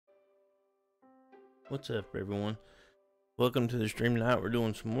What's up, everyone? Welcome to the stream tonight. We're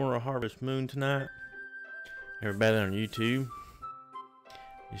doing some more Harvest Moon tonight. Everybody on YouTube,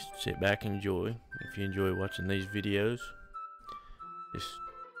 just sit back and enjoy. If you enjoy watching these videos, just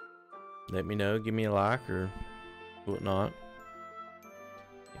let me know, give me a like or whatnot.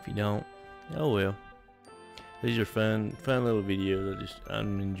 If you don't, oh well. These are fun little videos.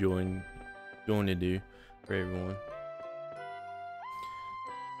 I'm enjoying to do for everyone.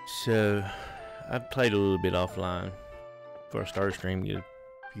 So I played a little bit offline before I started streaming, get a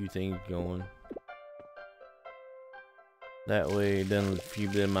few things going. That way, done a few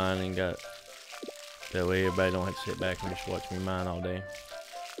bit of mining, that way everybody don't have to sit back and just watch me mine all day.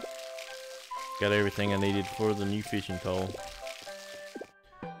 Got everything I needed for the new fishing pole.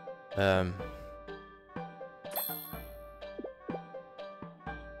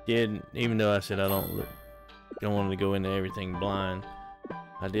 Even though I said I don't want to go into everything blind,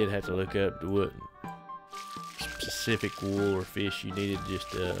 I did have to look up to what specific wool or fish you needed just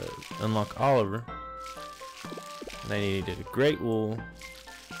to unlock Oliver. They needed a great wool.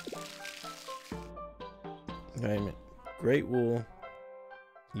 Wait a minute. Great wool,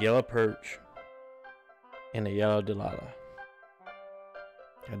 yellow perch, and a yellow Delilah.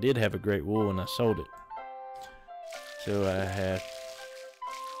 I did have a great wool and I sold it. So I have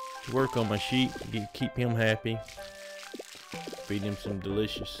to work on my sheep, keep him happy, feed him some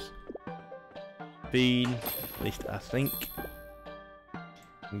delicious feed, at least I think,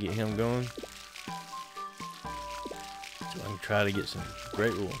 and get him going. So I can try to get some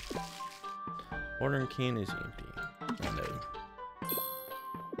great wool. Watering can is empty. I know.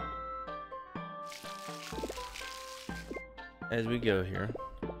 As we go here,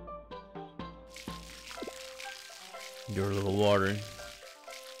 do a little watering.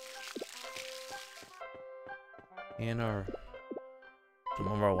 And some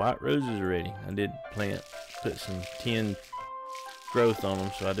of our white roses are ready. I did put some 10 growth on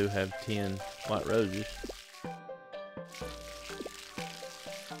them, so I do have 10 white roses.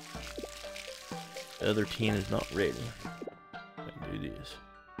 The other 10 is not ready. Let's do this.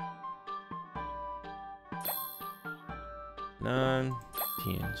 9,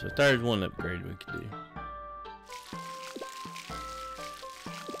 10. So there's one upgrade we could do.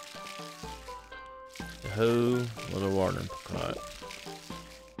 The hoe with a watering pot.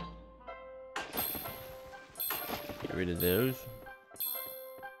 Get rid of those.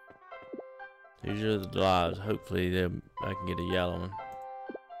 These are the lives. Hopefully I can get a yellow one.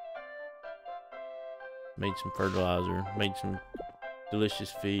 Made some fertilizer. Made some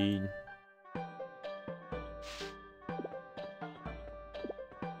delicious feed.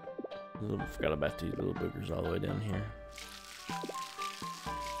 Forgot about these little boogers all the way down here.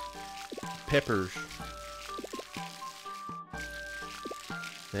 Peppers.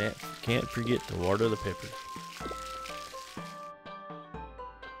 Can't forget to water the peppers.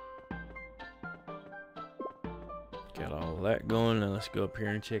 Got all that going. Now let's go up here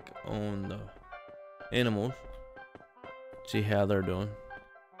and check on the animals. See how they're doing.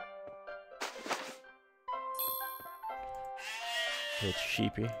 It's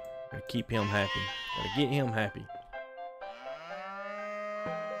sheepy. Gotta keep him happy. Gotta get him happy.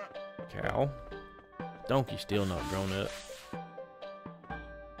 Cow. Donkey still not grown up.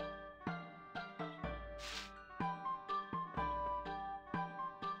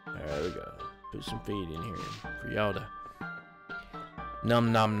 There we go. Put some feed in here for y'all to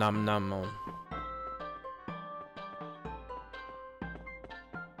nom nom nom nom on.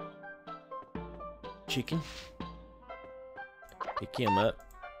 Chicken. Pick him up.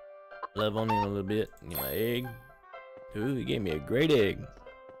 Love on him a little bit. Get my egg. Ooh, he gave me a great egg.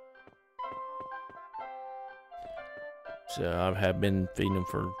 So I have been feeding him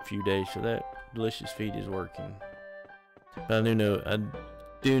for a few days, so that delicious feed is working. But I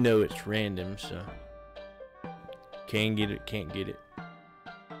do know it's random, so can get it, can't get it.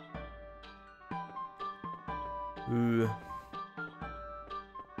 Ooh.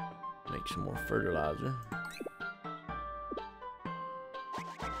 Make some more fertilizer.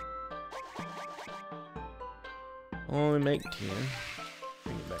 Only make 10.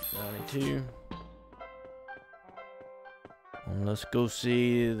 Bring it back to 92. And let's go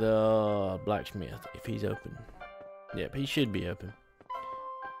see the blacksmith if he's open. Yep, he should be open.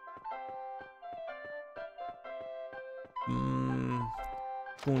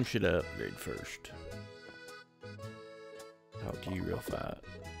 Who should I upgrade first? Talk to you real fast.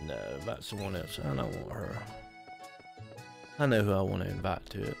 No, invite someone else. I don't want her. I know who I want to invite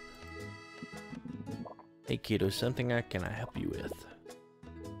to it. Hey kiddo, can I help you with?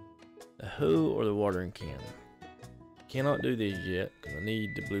 The hoe or the watering can? cannot do these yet because I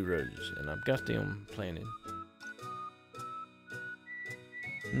need the blue roses, and I've got them planted.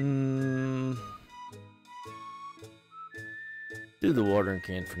 Do the watering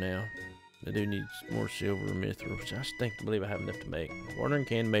can for now. I do need more silver and mithril, which I believe I have enough to make. Watering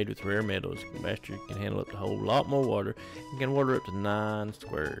can made with rare metals. Master can handle up to a whole lot more water and can water up to 9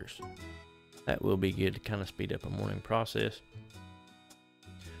 squares. That will be good to kind of speed up a morning process.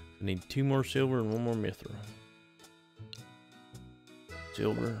 I need 2 more silver and 1 more mithril.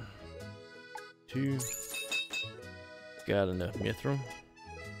 Silver, 2. Got enough mithril.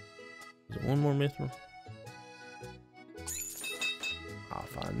 Is it 1 more mithril? I'll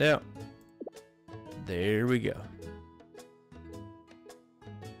find out. There we go.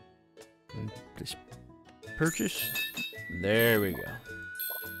 And just purchase. There we go.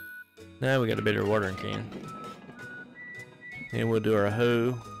 Now we got a better watering can. And we'll do our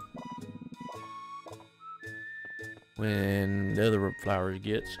hoe when the other flowers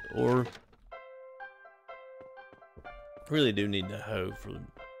gets, or really do need the hoe for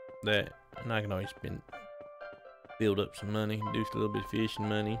that. And I can always build up some money, do a little bit of fishing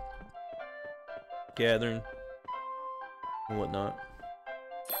money, gathering and whatnot.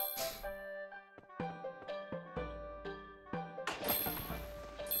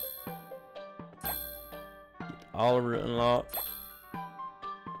 Oliver unlocked.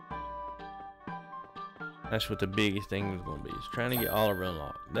 That's what the biggest thing is going to be, is trying to get Oliver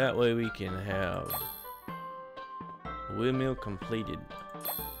unlocked. That way we can have the windmill completed,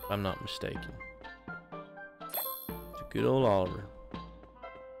 if I'm not mistaken. It's a good old Oliver.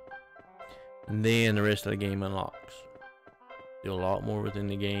 And then the rest of the game unlocks. Do a lot more within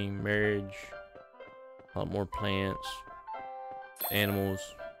the game. Marriage, a lot more plants, animals.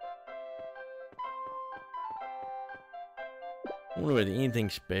 I wonder if there's anything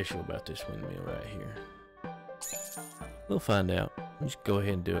special about this windmill right here. We'll find out. Just go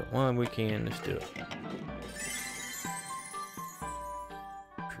ahead and do it. While we can, let's do it.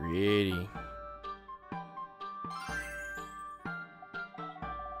 Pretty.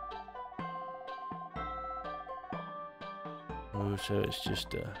 Oh, so it's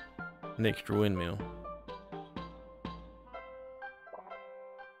just an extra windmill.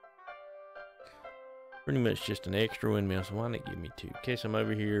 Pretty much just an extra windmill, so why not give me 2? In case I'm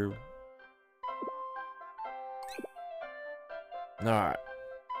over here. Alright.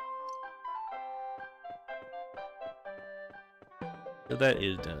 So that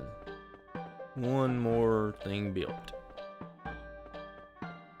is done. One more thing built.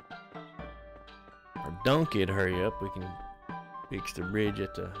 Or don't get hurry up, we can fix the bridge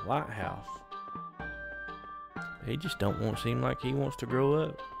at the lighthouse. He just don't seem like he wants to grow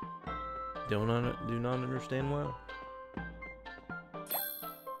up. Do not understand why.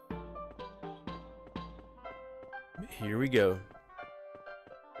 Here we go.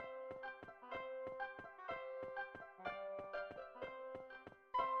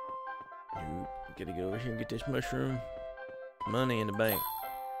 Gotta get over here and get this mushroom. Money in the bank.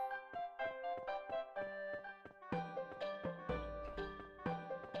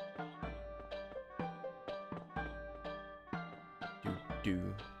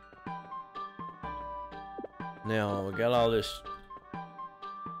 Now we got all this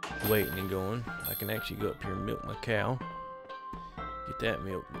waiting and going. I can actually go up here and milk my cow. Get that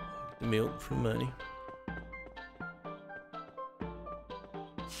milk, the milk for money.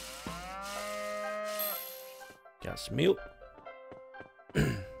 Got some milk.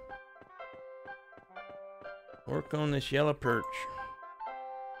 Work on this yellow perch.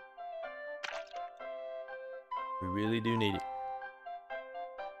 We really do need it.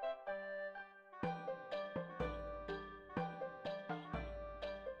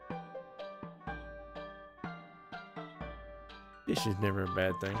 This is never a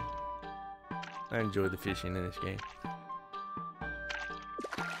bad thing. I enjoy the fishing in this game.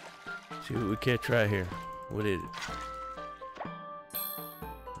 See what we catch right here. What is it?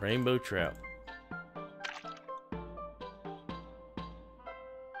 Rainbow trout.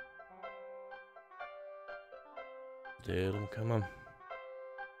 Let them come on.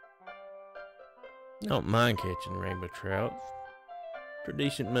 I don't mind catching rainbow trout for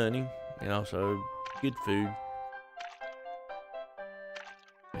decent money and also good food.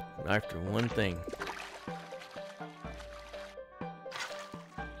 After one thing.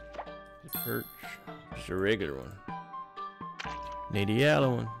 The perch. Just a regular one. Need a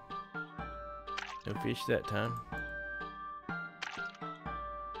yellow one. No fish that time.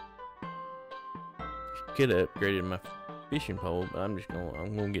 Could have upgraded my fishing pole, but I'm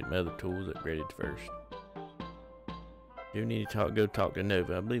gonna get my other tools upgraded first. Do need to go talk to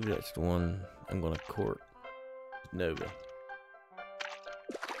Nova. I believe that's the one I'm gonna court. Nova.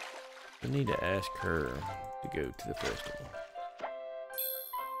 We need to ask her to go to the festival.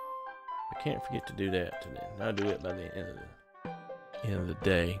 I can't forget to do that today. I'll do it by the end of the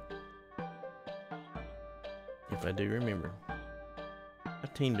day. If I do remember.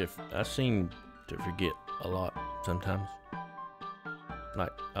 I seem to forget a lot sometimes.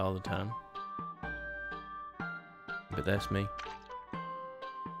 Like all the time. But that's me.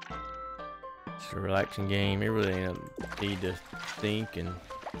 It's a relaxing game. It really ain't need to think and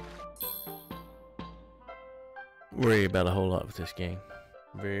worry about a whole lot with this game.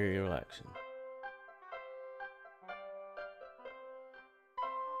 Very relaxing.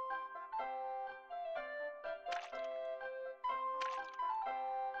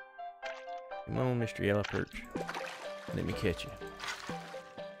 Come on, Mr. Yellow Perch. Let me catch you.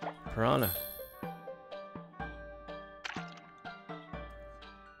 Piranha.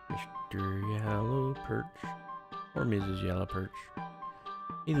 Mr. Yellow Perch. Or Mrs. Yellow Perch.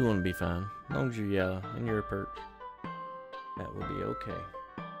 Either one would be fine. As long as you're yellow and you're a perch. That will be okay.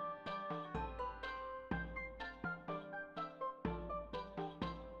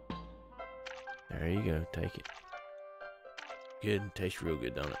 There you go. Take it. Good. Tastes real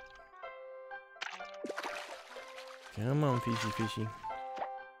good, don't it? Come on, fishy, fishy.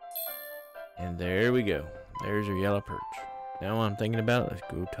 And there we go. There's your yellow perch. Now I'm thinking about it, let's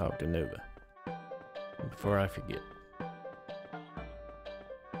go talk to Nova. Before I forget.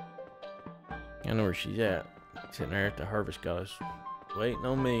 I know where she's at. Sitting there at the harvest goddess. Waiting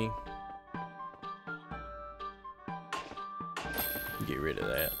on me. Get rid of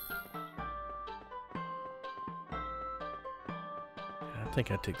that. I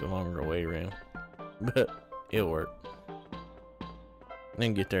think I took the longer way around. But it'll work.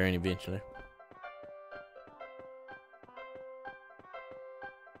 Then get there eventually.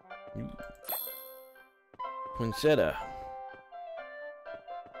 Poinsettia.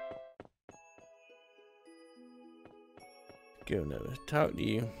 Go now. Let's talk to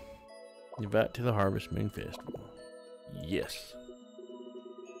you. Invite to the Harvest Moon Festival. Yes.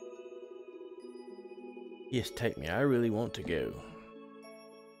 Yes, take me. I really want to go.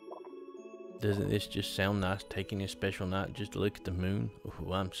 Doesn't this just sound nice, taking a special night just to look at the moon?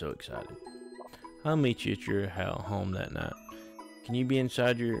 Ooh, I'm so excited. I'll meet you at your home that night. Can you be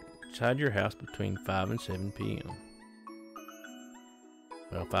inside your house between 5 and 7 p.m.?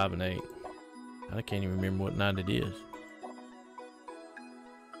 Well, 5 and 8. I can't even remember what night it is.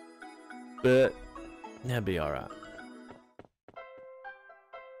 But that'll be alright.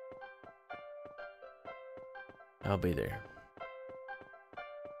 I'll be there.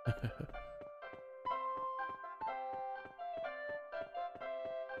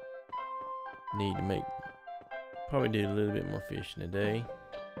 Need to probably do a little bit more fishing today,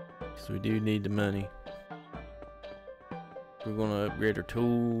 because we do need the money. We're gonna upgrade our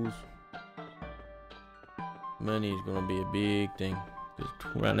tools. Money is gonna be a big thing, because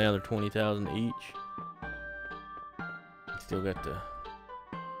right now they're 20,000 each. Still got the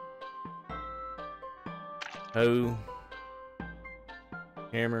hoe,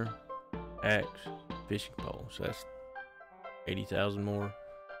 hammer, axe, fishing pole. So that's 80,000 more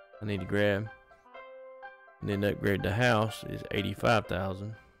I need to grab. And then upgrade the house is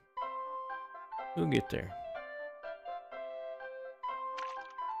 85,000. We'll get there.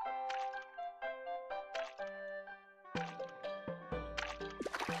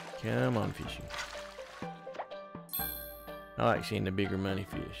 Come on, fishing. I like seeing the bigger money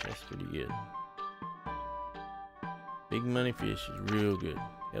fish. That's pretty good. Big money fish is real good.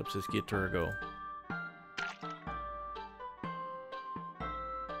 Helps us get to our goal.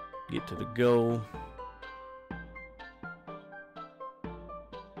 Get to the goal.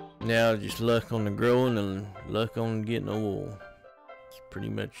 Now just luck on the growing and luck on getting a wool. It's pretty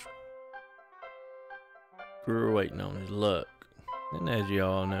much what we're waiting on is luck. And as you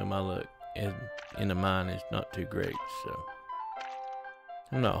all know, my luck in the mine is not too great, so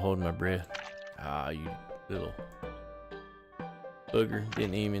I'm not holding my breath. Ah, you little booger,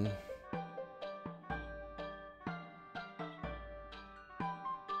 didn't even.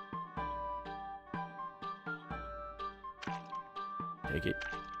 Take it.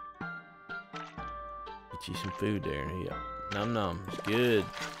 Get you some food there. Yeah. Nom nom. It's good.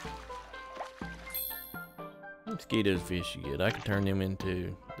 Mosquitoes fish are good. I can turn them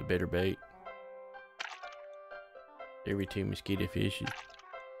into the better bait. Every 2 mosquito fish is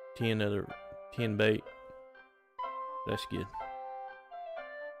 10 bait. That's good.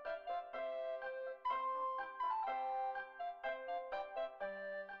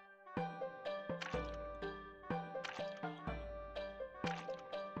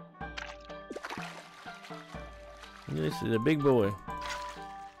 This is a big boy.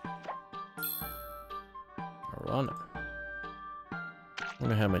 Piranha.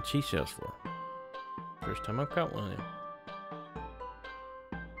 Wonder how much he sells for. First time I've caught one of them.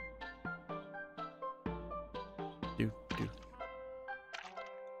 Do.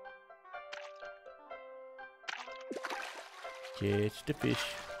 Catch the fish.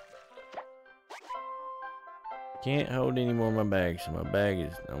 Can't hold any more of my bag, so my bag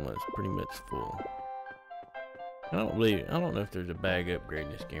is almost pretty much full. I don't know if there's a bag upgrade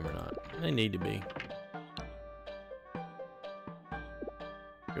in this game or not. They need to be.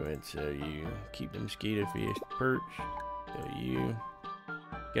 Go ahead and sell you. Keep the mosquito fish perch. Sell you.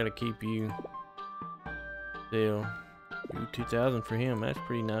 Gotta keep you. Sell. Ooh, 2,000 for him. That's a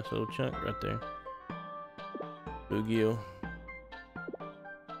pretty nice little chunk right there. Bluegill.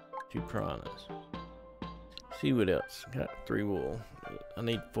 2 piranhas. See what else. Got 3 wool. I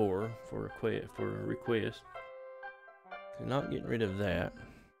need 4 for a request. So not getting rid of that.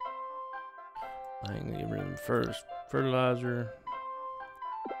 I ain't gonna get rid of them first. Fertilizer.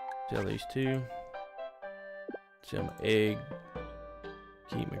 Sell these 2. Sell my egg.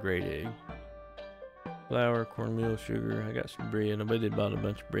 Keep my great egg. Flour, cornmeal, sugar. I got some bread. I did bought a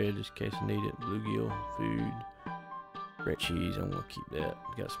bunch of bread just in case I need it. Bluegill, food. Red cheese. I'm gonna keep that.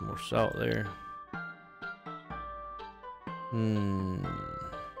 Got some more salt there.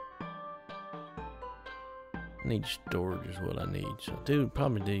 I need storage is what I need. So I do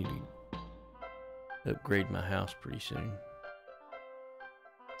probably need to upgrade my house pretty soon.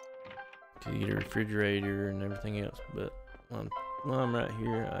 To get a refrigerator and everything else. But while I'm right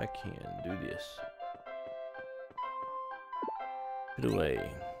here, I can do this. Put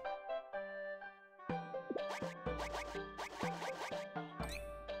away.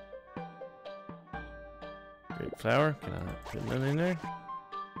 Grape flour, can I put none in there?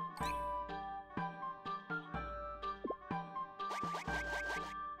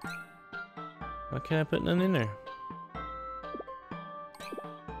 Why can't I put none in there?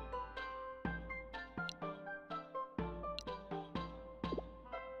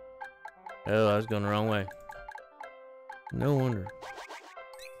 Oh, I was going the wrong way. No wonder.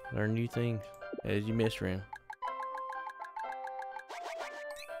 Learn new things as you mess around.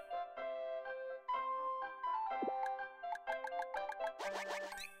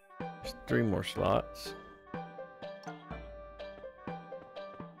 There's 3 more slots.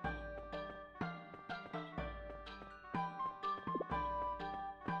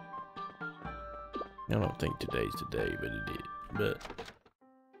 I don't think today's the day, but it did. But,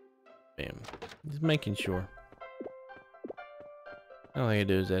 bam. Just making sure. I don't think I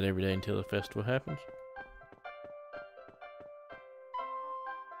do that every day until the festival happens.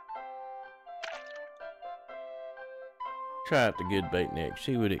 Try out the good bait next.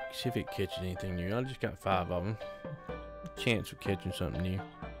 See if it catches anything new. I just got 5 of them. Chance of catching something new.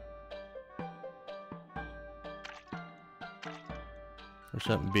 Or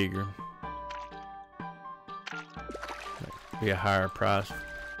something bigger. Be a higher price.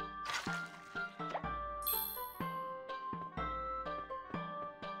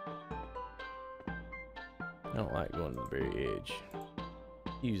 I don't like going to the very edge.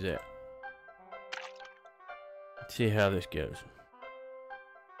 Use that. Let's see how this goes.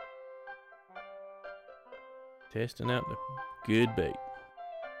 Testing out the good bait.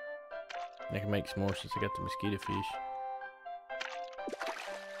 I can make some more since I got the mosquito fish.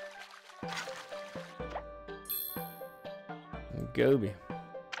 And goby.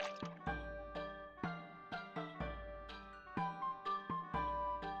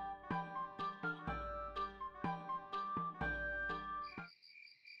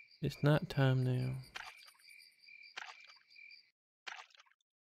 It's night time now.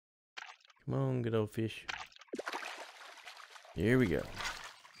 Come on, good old fish. Here we go.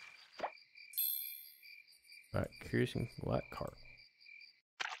 Alright, cruising white carp.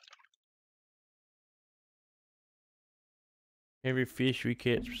 Every fish we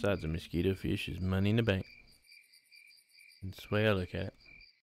catch besides a mosquito fish is money in the bank. That's the way I look at it.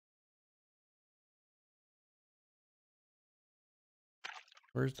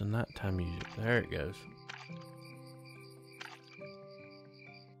 Where's the nighttime music? There it goes.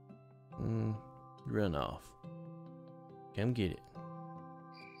 Run off. Come get it.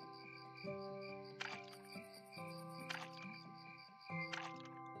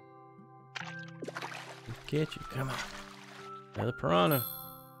 Catch it. Come on. Another piranha.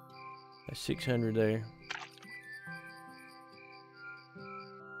 That's 600 there.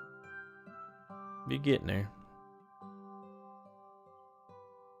 Be getting there.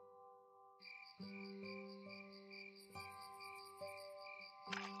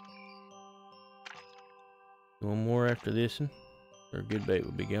 One more after this one. Or good bait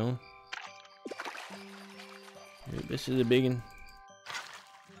will be going. This is a big one.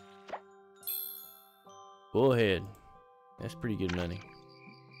 Bullhead. That's pretty good money.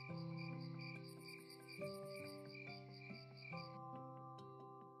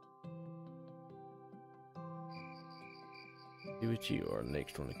 See what you are.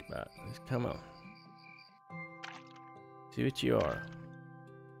 Next one to come out. Let's come on. See what you are.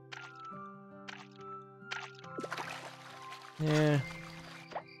 Yeah.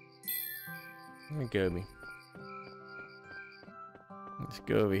 Let me go me. Let's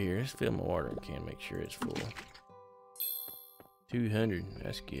go over here. Let's fill my watering can. Make sure it's full. 200.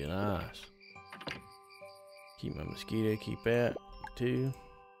 That's good. Nice. Keep my mosquito. Keep that. 2.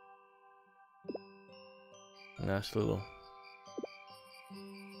 Nice little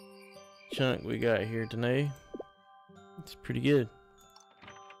chunk we got here today. It's pretty good.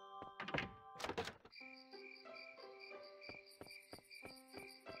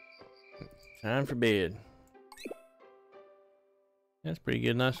 Time for bed. That's pretty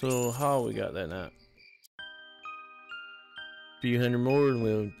good. Nice little haul we got that night. A few hundred more and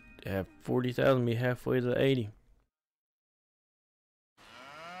we'll have 40,000, be halfway to 80.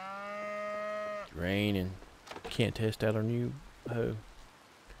 It's raining. Can't test out our new hoe.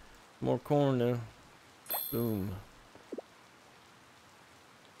 More corn though. Boom.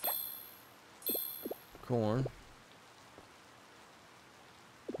 Corn.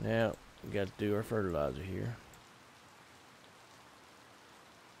 Now we got to do our fertilizer here.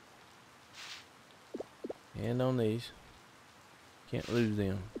 And on these. Can't lose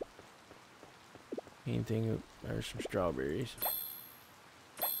them. Anything, there's some strawberries.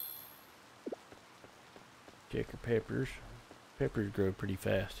 Check our peppers. Peppers grow pretty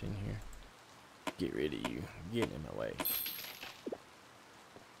fast in here. Get rid of you. Get in my way.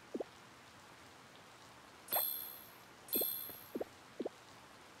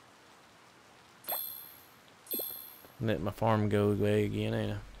 Let my farm go away again,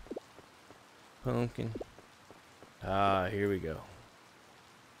 ain't I? Pumpkin. Ah, here we go.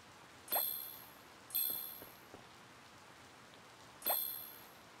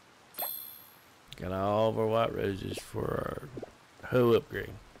 Got all of our white roses for our hoe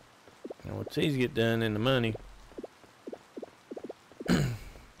upgrade. Now once these get done in the money, we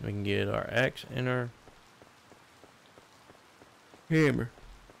can get our axe and our hammer.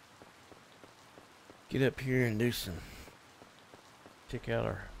 Get up here and do some, check out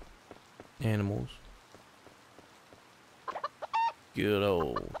our animals. Good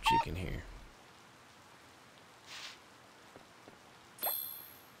old chicken here.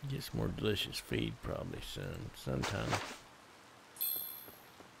 Get some more delicious feed probably sometime.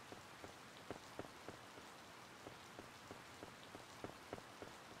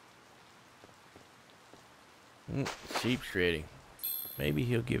 Sheep's ready. Maybe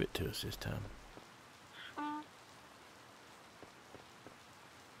he'll give it to us this time.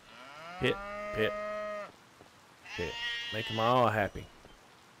 Pit, pit, pit. Make them all happy.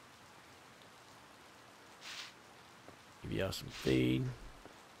 Give y'all some feed.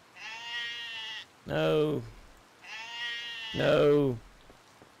 No. No.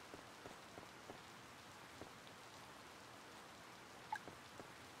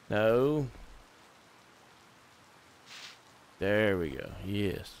 No. There we go.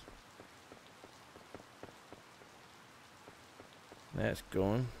 Yes. That's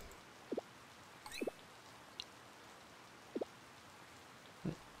going.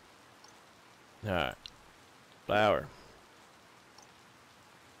 Alright. Flour.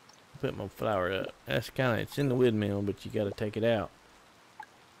 Put my flour up. That's kind of, it's in the windmill, but you got to take it out.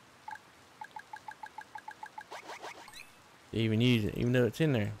 To even use it, even though it's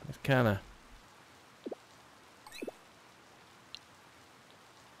in there. It's kind of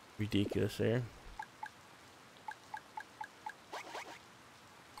ridiculous there.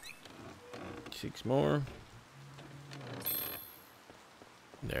 Six more.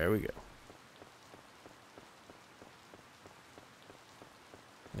 There we go.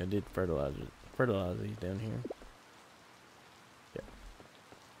 I did fertilize these down here. Yeah.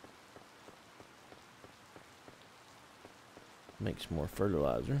 Make some more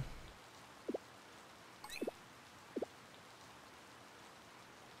fertilizer.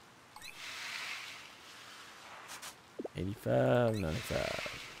 $85, $95.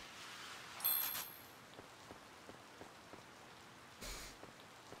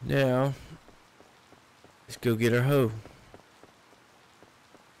 Now, let's go get our hoe.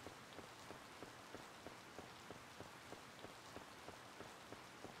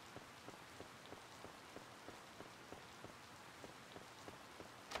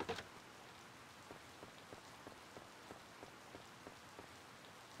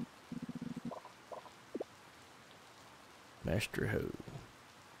 Master hoe.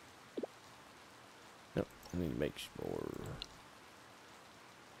 Nope, I need to make some more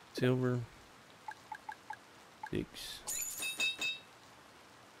silver. 6.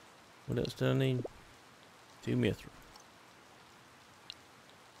 What else do I need? 2 mithril.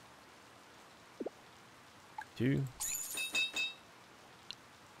 2.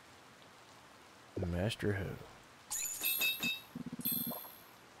 Master hoe.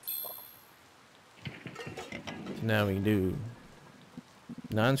 So now we can do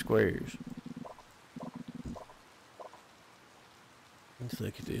 9 squares. Let's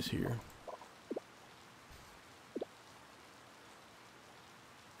look at this here.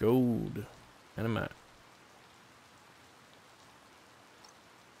 Gold and a map.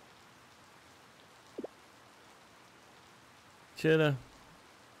 Shoulda.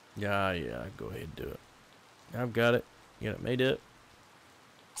 Yeah, go ahead and do it. I've got it. Got it made up.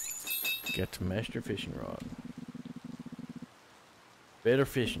 Got the master fishing rod. Better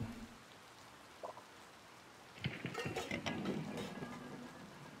fishing.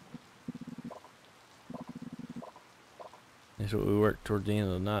 That's what we worked towards the end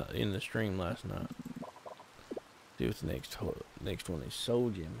of the night in the stream last night. See what the next one is. Soul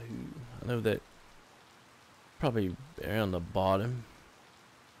Gem. I know that probably around the bottom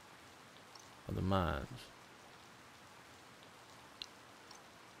of the mines.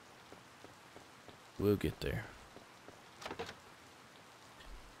 We'll get there.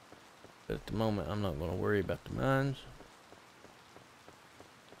 But at the moment, I'm not going to worry about the mines.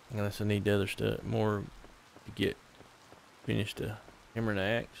 Unless I need the other stuff more to get finished the hammer and the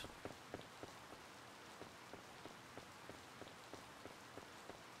axe.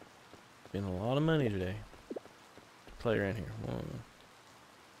 Spent a lot of money today. Play around here.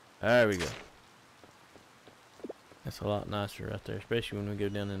 There we go. That's a lot nicer right there, especially when we go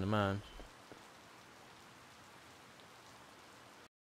down in the mines.